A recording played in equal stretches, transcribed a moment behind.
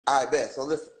I bet. So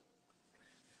listen,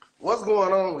 what's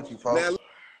going on with you, folks? Now,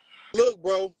 look,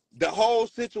 bro, the whole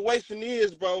situation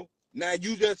is, bro, now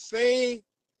you just seen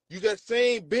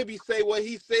Bibby say what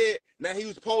he said. Now he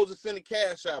was supposed to send a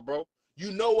cash out, bro.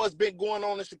 You know what's been going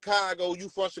on in Chicago. You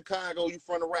from Chicago, you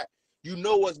from the rap. You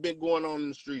know what's been going on in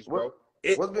the streets, bro.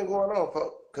 What's been going on,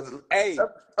 folks? Because hey,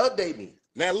 update me.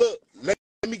 Now look, let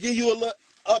me give you a little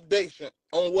update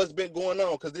on what's been going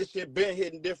on, because this shit been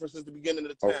hitting different since the beginning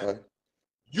of the time. Okay.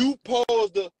 You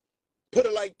supposed to put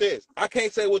it like this. I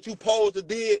can't say what you supposed to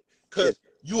did, because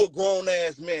you a grown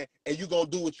ass man and you gonna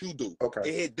do what you do. Okay.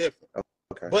 It hit different.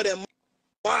 Okay. But in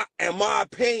my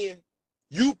opinion,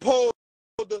 you supposed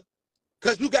to,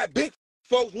 because you got big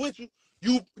folks with you,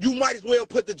 you might as well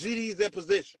put the GDs in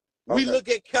position. We look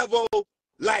at Kevo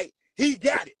like he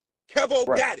got it. Kevo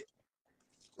got it.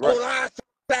 Right. On our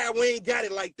side, we ain't got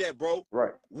it like that, bro.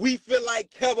 Right. We feel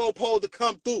like Kevo supposed to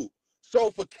come through.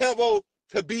 So for Kevo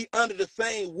to be under the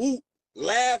same whoop,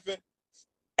 laughing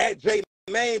at J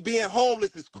Main being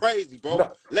homeless is crazy, bro.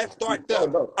 No. Let's start there.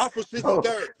 No. I'm from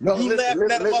 63rd. You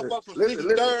laughing at a motherfucker from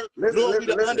 63rd, knowing we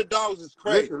the underdogs is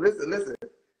crazy. Listen.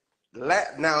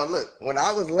 Now look, when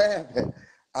I was laughing,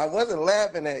 I wasn't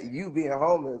laughing at you being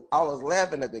homeless. I was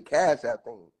laughing at the Cash App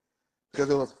thing because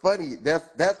it was funny.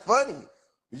 That's funny.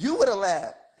 You would have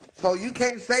laughed. So you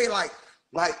can't say like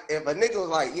if a nigga was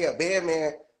like, yeah,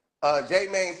 Bandman,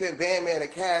 J-Main sent Bandman a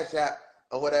Cash App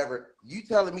or whatever, you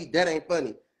telling me that ain't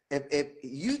funny. If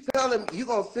you tell him you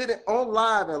gonna sit it on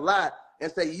live and lie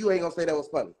and say you ain't gonna say that was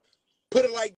funny. Put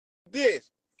it like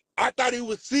this. I thought he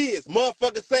was serious.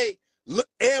 Motherfucker say, look,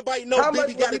 everybody know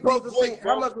Biggie got a deep voice,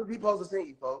 bro. How much was he supposed to send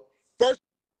you, folks? First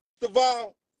of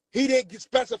all, he didn't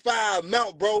specify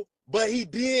amount, bro, but he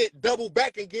did double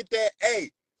back and get that,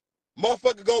 hey,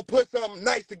 motherfucker go put something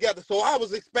nice together. So I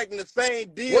was expecting the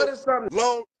same deal. What is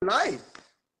something nice?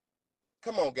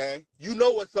 Come on, gang. You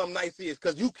know what something nice is,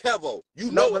 because you Kevo.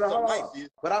 You know what something nice is.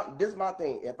 But this is my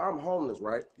thing. If I'm homeless,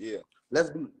 right? Yeah.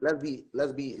 Let's be,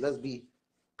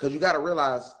 because you got to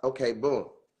realize, okay, boom.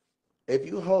 If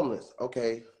you homeless,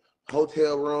 okay,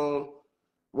 hotel room,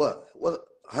 what,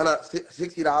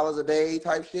 $160 a day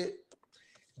type shit?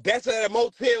 That's at a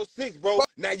Motel 6, bro.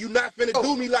 Now you not finna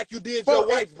do me like you did your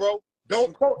wife, bro. You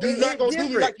not gonna do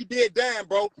me like you did Dan,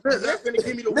 bro. You not finna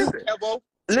give me the whoop, Kevo.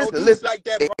 Listen, like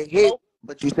that, bro.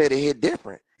 But you said it hit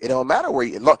different. It don't matter where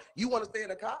you want to stay in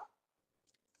the car?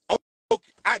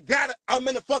 Okay, I got it. I'm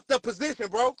in a fucked up position,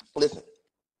 bro. Listen,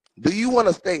 do you want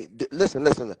to stay?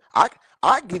 Listen.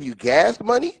 I give you gas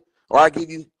money or I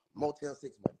give you Motel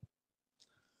 6 money.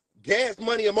 Gas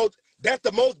money or Motel. That's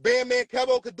the most Bandman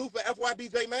Kevo could do for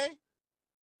FYB J-Main?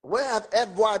 What have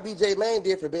FYB J-Main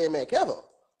did for Bandman Kevo?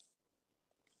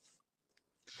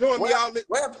 Showing me all this.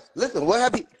 Listen, what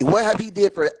have he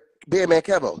did for Bandman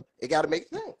Kevo? It got to make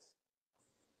sense.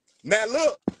 Now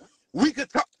look, we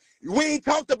ain't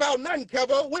talked about nothing,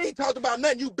 Kevo. We ain't talked about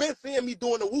nothing. You been seeing me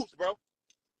doing the whoops, bro.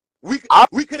 We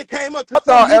could have came up to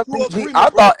some mutual agreement, I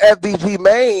thought FBG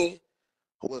Main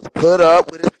was put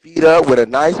up with his feet up with a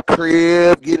nice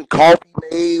crib, getting coffee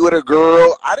made with a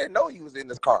girl. I didn't know he was in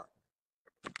this car.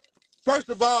 First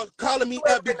of all, calling me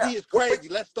FBG is crazy.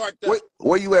 Let's start there.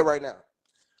 Where you at right now?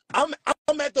 I'm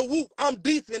at the whoop. I'm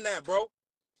decent now, bro.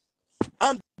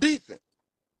 I'm decent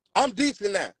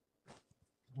now.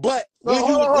 But when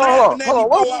you was laughing at me, bro,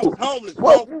 I was homeless,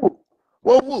 bro.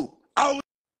 Whoa. I was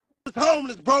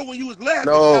homeless, bro, when you was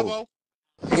laughing, no.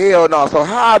 Kevo. Hell no. So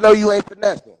how I know you ain't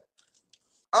finessing?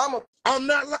 I'm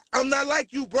not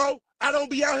like you, bro. I don't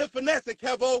be out here finessing,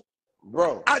 Kevo.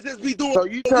 Bro. I just be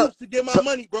doing hoops to get my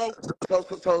money, bro.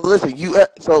 So listen, you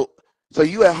at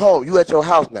home, you at your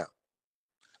house now.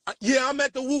 Yeah, I'm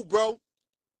at the whoop, bro.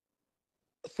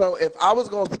 So if I was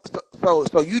going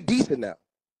so you decent now.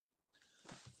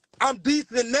 I'm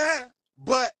decent now,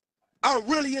 but I'm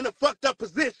really in a fucked up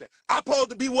position. I'm supposed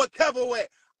to be what Kevo at.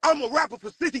 I'm a rapper for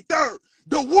 63rd.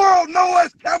 The world know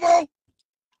us, Kevo.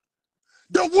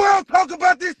 The world talk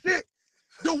about this shit.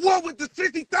 The war with the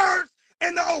 63rds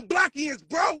and the old Blockians,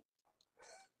 bro.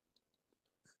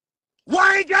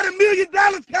 Why ain't got $1 million,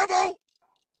 Kevo?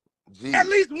 Jeez. At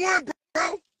least one,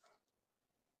 bro.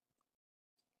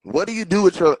 What do you do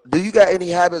with do you got any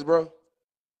habits, bro?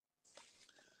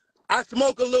 I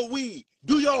smoke a little weed.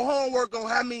 Do your homework on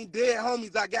how many dead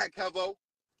homies I got, Kevo.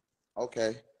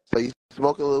 Okay. So you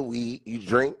smoke a little weed, you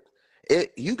drink.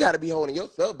 You got to be holding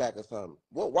yourself back or something.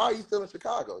 Why are you still in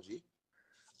Chicago, G?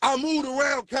 I moved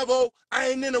around, Kevo. I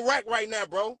ain't in the rack right now,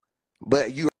 bro.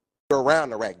 But you're around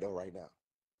the rack, though, right now.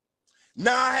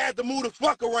 Now I had to move the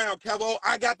fuck around, Kevo.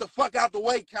 I got the fuck out the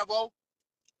way, Kevo.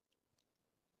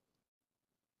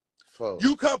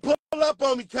 You come pull up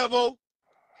on me, Kevo.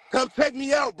 Come check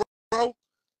me out, bro.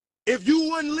 If you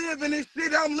wouldn't live in this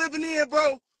shit I'm living in,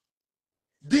 bro,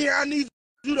 then I need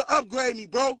you to upgrade me,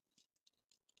 bro.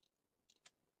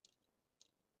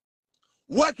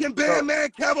 What can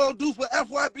Bandman Kevo do for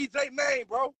FYB J Main,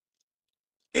 bro?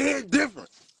 It ain't different.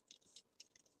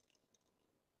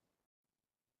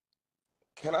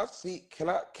 Can I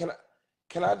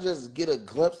just get a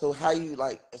glimpse of how you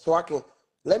like, so I can,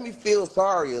 let me feel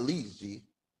sorry at least, G.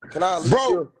 Can I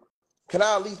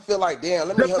at least feel like, damn,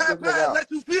 let me help this nigga out. Let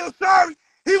you feel sorry.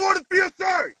 He want to feel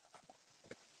sorry.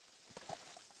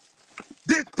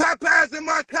 This Popeye's in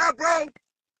my car, bro.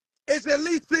 It's at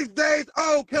least 6 days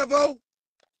old, Kevo.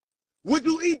 Would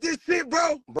you eat this shit,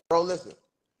 bro? Bro, listen.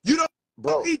 You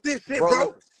don't eat this shit, bro.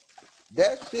 Listen.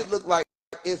 That shit look like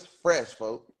it's fresh,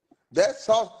 folks. That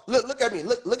sauce, look at me.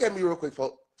 Look at me real quick,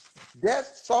 folks.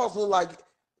 That sauce look like,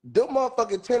 them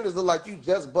motherfucking tenders look like you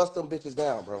just bust them bitches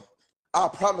down, bro. I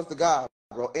promise to God,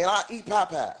 bro. And I eat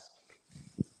Popeyes.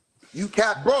 You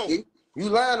cap, bro. You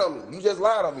lying on me. You just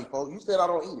lied on me, folks. You said I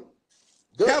don't eat it.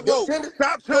 Kevo,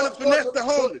 stop trying to finesse the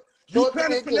homeless. You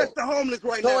trying to finesse the homeless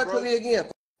right now, bro. Show it to me again,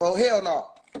 bro. Hell no.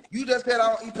 You just said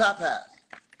I don't eat Popeyes.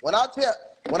 When I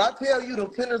tell you the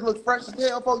tenders look fresh as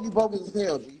hell, folks, you bogus as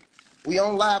hell, G. We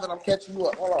on live and I'm catching you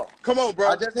up. Hold on. Come on, bro.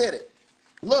 I just hit it.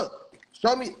 Look,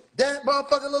 show me. That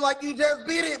motherfucker look like you just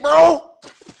bit it, bro.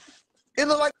 It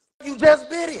look like you just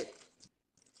bit it.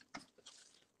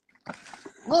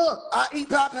 Look, I eat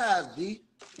Popeyes, G.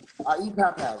 I eat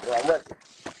Popeyes, bro. I'm ready.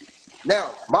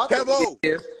 Now, my thing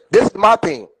is, this is my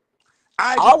thing.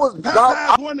 I'm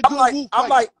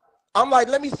like,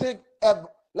 let me sit.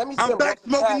 I'm back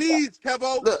smoking these,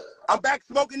 Kevo. Look, I'm back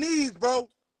smoking these, bro.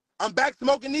 I'm back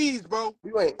smoking these, bro.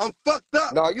 I'm fucked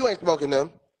up. No, you ain't smoking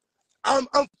them. I'm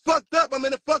fucked up. I'm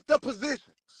in a fucked up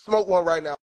position. Smoke one right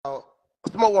now.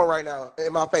 Smoke one right now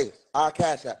in my face. I'll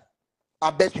cash out. I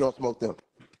bet you don't smoke them.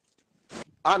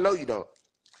 I know you don't.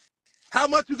 How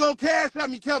much you gonna cash at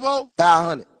me, Kevo?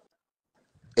 500.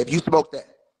 If you smoke that.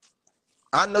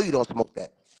 I know you don't smoke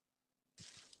that.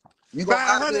 You gonna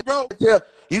 500, bro.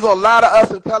 You gonna lie to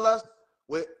us and tell us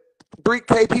with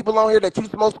 3K people on here that you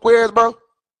smoke squares, bro?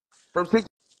 From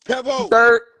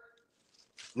 63rd?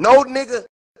 No, nigga.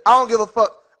 I don't give a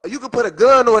fuck. You can put a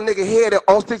gun on a nigga head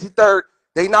on 63rd.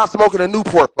 They not smoking a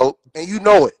Newport, folks, and you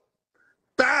know it.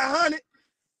 500.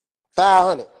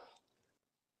 500.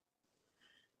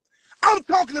 I'm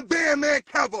talking to Bandman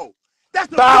Kevo.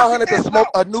 That's a 500 to smoke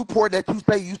a Newport that you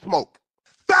say you smoke.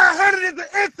 500 is an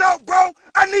insult, bro.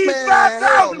 I need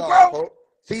 5,000, bro.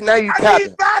 See, now you I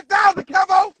need 5,000,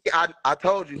 Kevo. I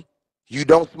told you, you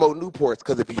don't smoke Newports,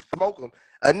 because if you smoke them,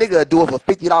 a nigga will do it for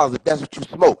 $50 if that's what you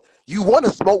smoke. You want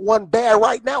to smoke one bad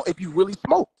right now if you really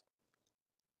smoke.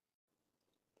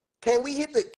 Can we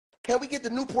get the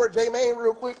Newport J Main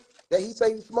real quick that he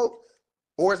say he smoked?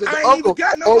 Or is it the uncle?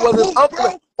 Or was his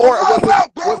uncle?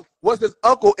 Or was his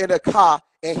uncle in a car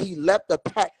and he left the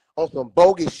pack on some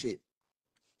bogus shit?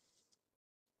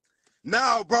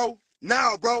 Now, bro.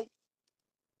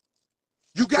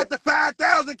 You got the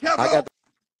 5,000, Kevo. I got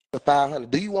the 500.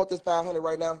 Do you want this 500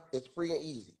 right now? It's free and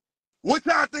easy. What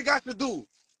y'all think I should do?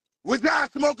 Would y'all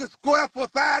smoke a square for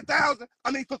 5,000?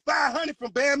 I mean, for 500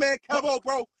 from Bandman Kevo,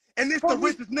 bro. And this the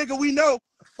richest nigga we know.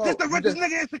 This the richest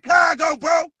nigga in Chicago,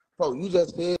 bro. Bro, you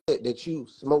just said that you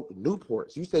smoked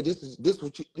Newports. You said this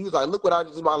what you was like, look what I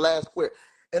just my last square.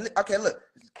 And okay, look,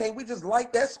 can't we just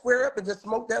light that square up and just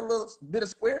smoke that little bit of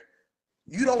square?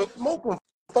 You don't smoke them.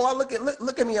 So look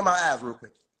at me in my eyes real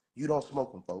quick. You don't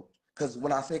smoke them, folks. Because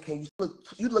when I say can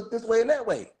you look this way and that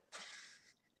way.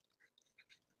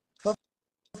 For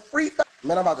free,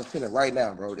 man, I'm about to send it right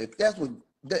now, bro. If that's what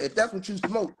you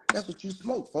smoke, that's what you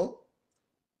smoke, folks.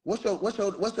 What's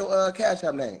your Cash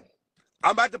App name?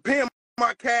 I'm about to pin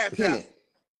my cash Pin out. it.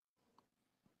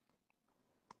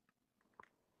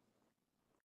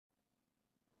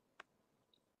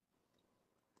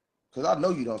 Cause I know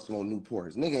you don't smoke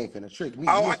Newports. Nigga ain't finna trick me.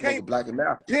 Oh, you I can't black and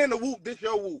mouth. pin the whoop. This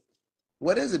your whoop.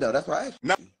 What is it though? That's why I asked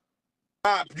you.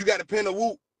 Nah, you got to pin the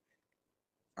whoop.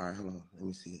 All right, hold on. Let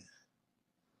me see it.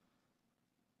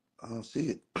 I don't see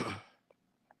it.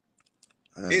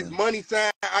 It's money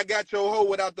sign. I got your hoe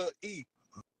without the E.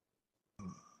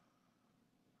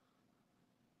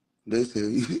 They say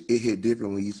it hit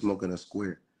different when you smoking a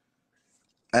square.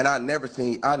 And I never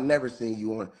seen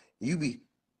you on. You be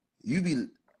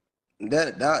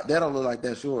that don't look like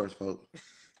that's yours, folks.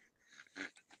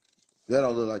 That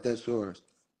don't look like that's yours.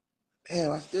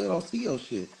 Damn, I still don't see your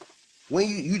shit. When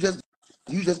you just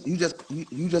posted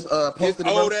this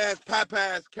old ass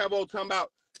Popeyes Kevo talking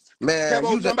about. Man,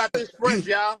 Kevo talking about this fresh,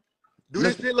 y'all. Do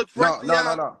this shit look fresh to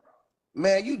y'all? No.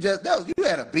 Man, you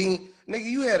had a bean.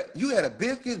 Nigga, you had a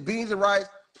biscuit, beans and rice.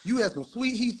 You had some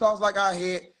sweet heat sauce like I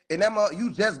had, and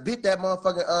you just bit that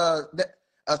motherfucking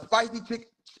a spicy chicken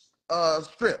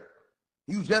strip.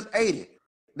 You just ate it.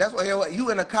 That's what you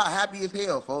in the car happy as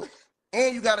hell, folks.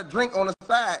 And you got a drink on the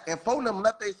side, and four of them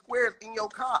left their squares in your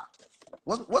car.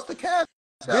 What's the cash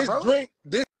out, bro?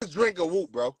 This drink a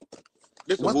whoop, bro.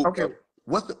 This a whoop, okay. bro.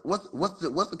 What's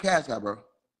the cash out, bro?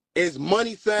 It's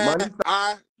money sign.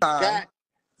 I got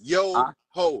yo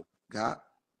ho. Got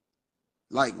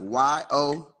like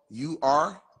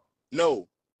YOUR? No,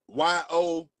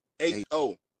 YOHO.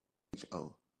 HO.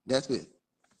 That's it.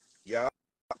 Yeah.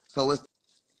 So it's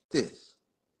this.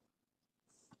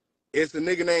 It's a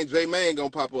nigga named J Man gonna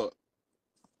pop up.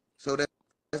 So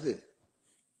that's it.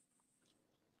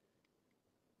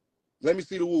 Let me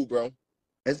see the woo, bro.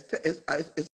 It's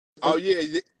oh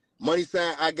yeah, money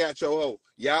sign. I got your hoe.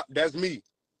 Yeah, that's me.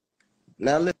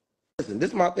 Now listen, this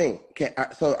is my thing.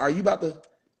 So are you about to?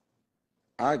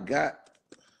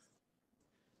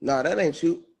 No, that ain't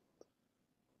you.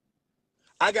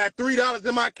 I got $3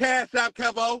 in my cash app,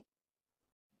 Kevo.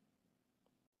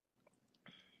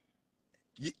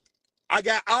 I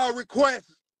got all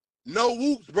requests, no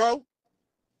whoops, bro.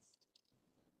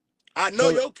 I know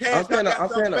your cash app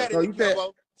got something better than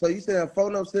Kevo. So you said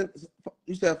Phono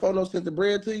sent the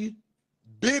bread to you?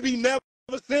 Bibby never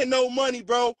sent no money,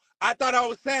 bro. I thought I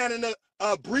was signing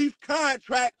a brief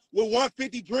contract with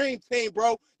 150 Dream Team,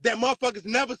 bro. That motherfuckers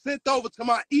never sent over to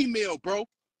my email, bro.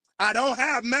 I don't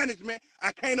have management.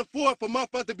 I can't afford for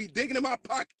motherfuckers to be digging in my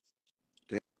pocket.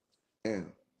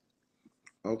 Damn.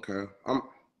 Okay.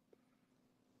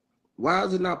 Why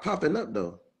is it not popping up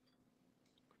though?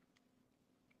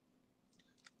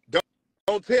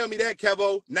 Don't tell me that,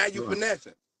 Kevo. Now you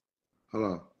finessing. Hold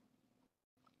on.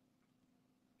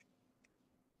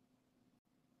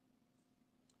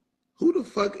 Who the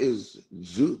fuck is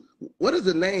What is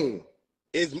the name?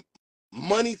 It's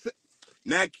money.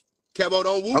 Now, Kevo,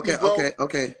 don't whoop me, bro.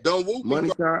 Okay. Don't whoop money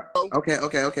me, bro.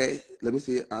 Okay. Let me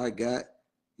see it. I got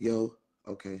yo.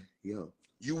 Okay, yo.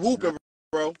 You whooping,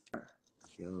 bro.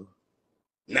 Yo.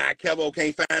 Nah, Kevo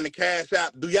can't find the cash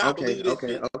app. Do y'all believe this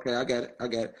shit? Okay, I got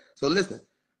it. So listen,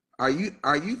 are you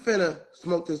finna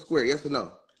smoke this square? Yes or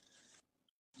no?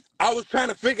 I was trying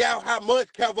to figure out how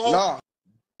much, Kevo. No.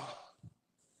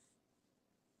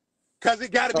 Cause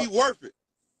it gotta be worth it.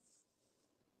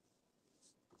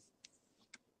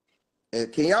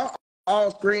 And can y'all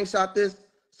all screenshot this?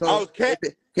 So okay.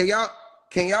 Can y'all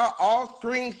all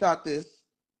screenshot this?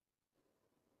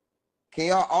 Can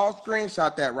y'all all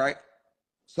screenshot that, right?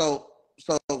 So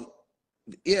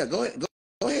yeah, go ahead.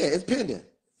 Go ahead. It's pending.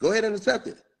 Go ahead and accept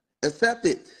it. Accept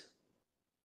it.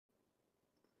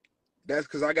 That's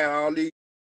because I got all these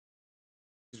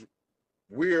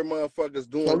weird motherfuckers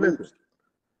doing loops.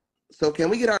 So can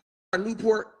we get our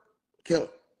Newport? That's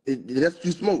what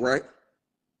you smoke, right?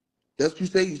 That's what you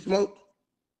say you smoked?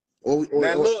 Or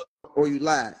you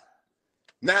lied?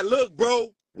 Now look,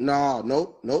 bro. No.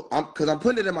 Cause I'm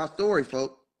putting it in my story,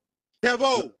 folks.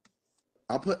 Kevo.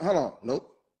 hold on.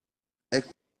 Nope.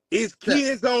 It's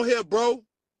kids on here, bro.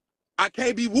 I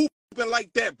can't be whooping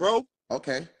like that, bro.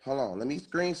 Okay, hold on. Let me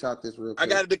screenshot this real quick. I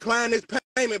gotta decline this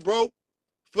payment, bro,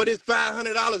 for this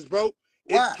 $500, bro. Why?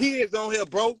 It's kids on here,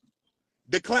 bro.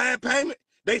 Decline payment.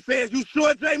 They said, you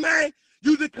sure, J Man?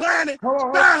 You declining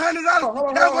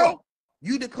 $500, Kevo?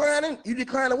 You declining? You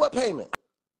declining what payment?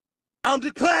 I'm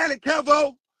declining,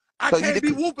 Kevo. I can't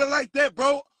be whooping like that,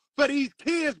 bro. For these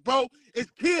kids, bro.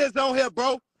 It's kids on here,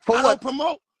 bro. I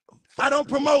don't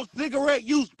promote cigarette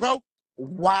use, bro.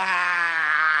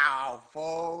 Wow,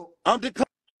 folks. I'm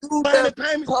declining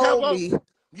payments, Kevo.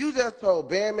 You just told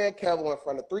Bandman Kevo in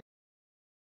front of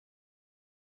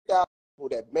 3,000 people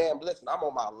that, man, listen, I'm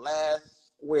on my last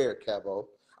square, Kevo.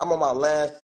 I'm on my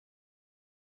last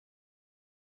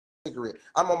cigarette.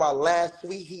 I'm on my last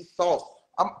sweet heat sauce.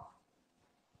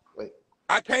 Wait.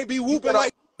 I can't be whooping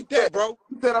like that, bro.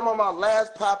 You said I'm on my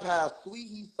last Popeye sweet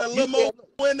heat sauce. A little more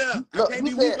in there. I can't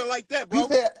be whooping like that, bro.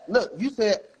 You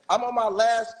said I'm on my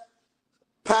last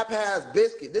Popeye's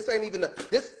biscuit.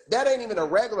 That ain't even a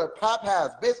regular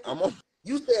Popeye's biscuit.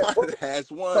 You said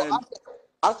has one. So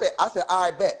I said,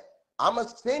 I bet. I'ma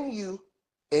send you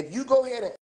if you go ahead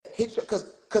and hit your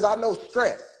cause I know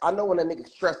stress. I know when a nigga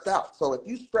stressed out. So if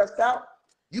you stressed out,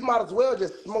 you might as well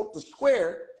just smoke the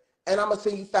square and I'ma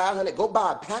send you 500. Go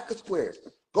buy a pack of squares.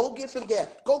 Go get some gas.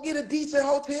 Go get a decent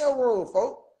hotel room,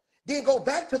 folks. Then go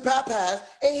back to Popeye's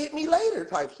and hit me later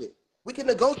type shit. We can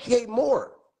negotiate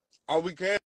more. Oh, we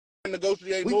can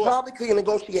negotiate more? We probably can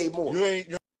negotiate more.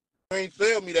 You ain't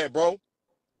sell me that, bro.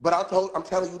 But I'm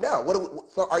telling you now.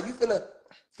 So are you finna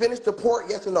finish the port?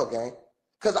 Yes or no, gang?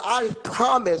 Cause I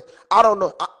promise, I don't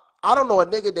know a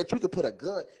nigga that you could put a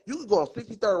gun. You could go on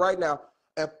 63rd right now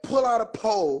and pull out a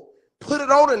pole, put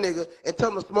it on a nigga, and tell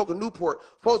him to smoke a Newport.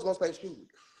 Folks gonna say shoot.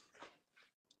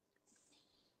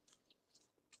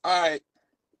 All right.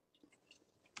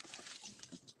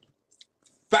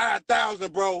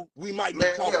 5,000, bro. We might be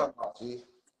talking. Hell no, G.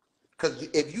 Cause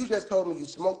if you just told me you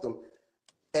smoked them,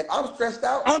 and I'm stressed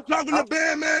out. I'm talking to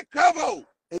Bandman Kevo.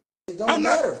 It don't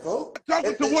matter, folks. I'm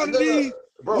talking to one of A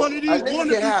nigga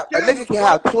scammers, can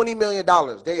have $20 million.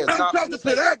 They is I'm not talking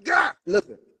to that guy.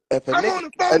 Listen, if I'm on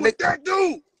the phone with that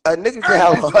dude. a nigga can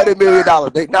have $100 million,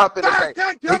 they not finna say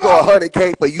he go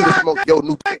 $100K for you to smoke your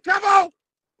new. Kevo.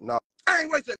 No, I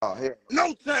ain't wasting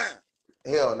no time.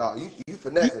 Hell no, you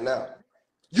finessing now.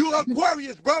 You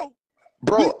Aquarius, bro.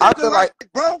 Bro, I feel like,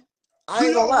 bro. I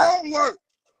ain't gonna lie. Homework.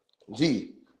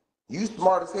 G, you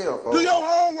smart as hell, folks. Do your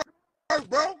homework,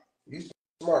 bro. You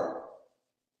smart.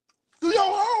 Do your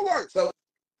homework. So,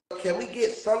 can we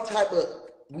get some type of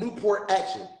Newport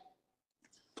action?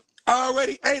 I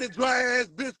already ate a dry ass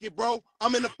biscuit, bro.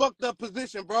 I'm in a fucked up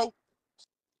position, bro.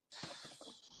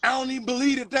 I don't even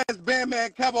believe that that's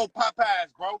Bandman Kevo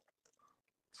Popeyes, bro.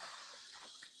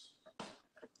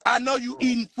 I know you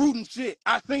eating fruit and shit.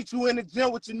 I seen you in the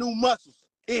gym with your new muscles.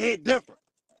 It hit different.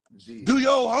 Gee. Do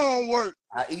your homework.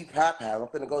 I eat Popeyes. I'm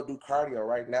finna go do cardio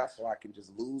right now so I can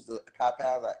just lose the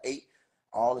Popeyes I ate.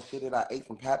 All the shit that I ate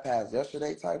from Popeyes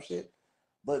yesterday type shit.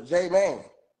 But Jay, man,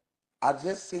 I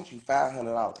just sent you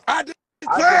 $500. I just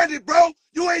declined it, bro.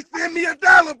 You ain't send me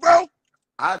 $1, bro.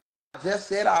 I just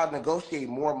said I'll negotiate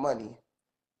more money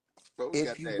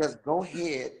if you just go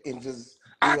ahead and just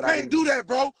I can't do that,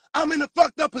 bro. I'm in a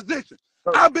fucked up position.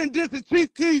 I've been dissing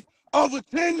Chief Keef over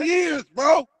 10 years,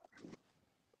 bro.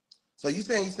 So you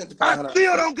saying you sent the $500? I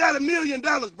still don't got $1 million,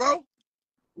 bro.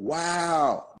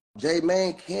 Wow.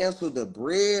 J-Man canceled the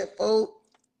bread, folks.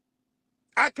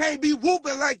 I can't be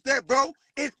whooping like that, bro.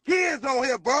 It's kids on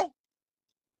here, bro.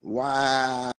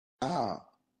 Wow.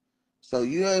 So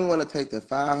you ain't want to take the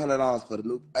 $500 for the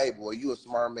new. Hey, boy, you a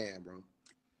smart man, bro.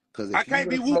 Because I can't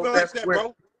be whooping like that,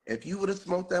 bro. If you would have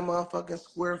smoked that motherfucking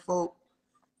square, folk,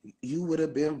 you would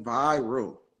have been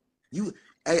viral.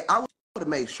 Hey, I would have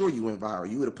made sure you went viral.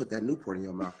 You would have put that Newport in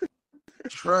your mouth.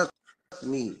 Trust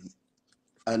me.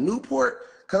 A Newport,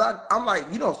 because I'm like,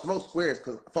 you don't smoke squares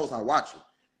because folks are watching.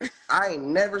 I ain't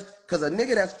never, because a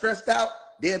nigga that's stressed out,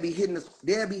 they'll be hitting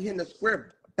the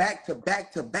square back to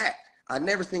back to back. I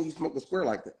never seen you smoke a square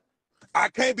like that. I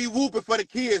can't be whooping for the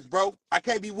kids, bro. I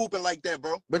can't be whooping like that,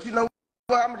 bro. But you know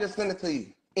what? I'm going to just send it to you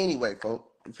anyway, folks.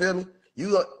 You feel me?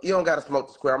 You don't got to smoke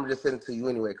the square. I'm going to just send it to you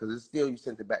anyway because it's still you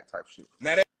sent it back type shit.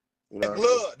 Now that's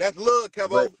love. That's love,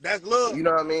 Kevo. That's love. You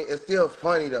know what I mean? It's still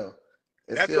funny, though.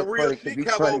 That's some real shit,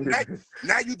 Kevo.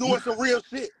 Now you doing some real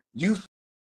shit.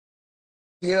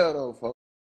 Yeah, though, folks.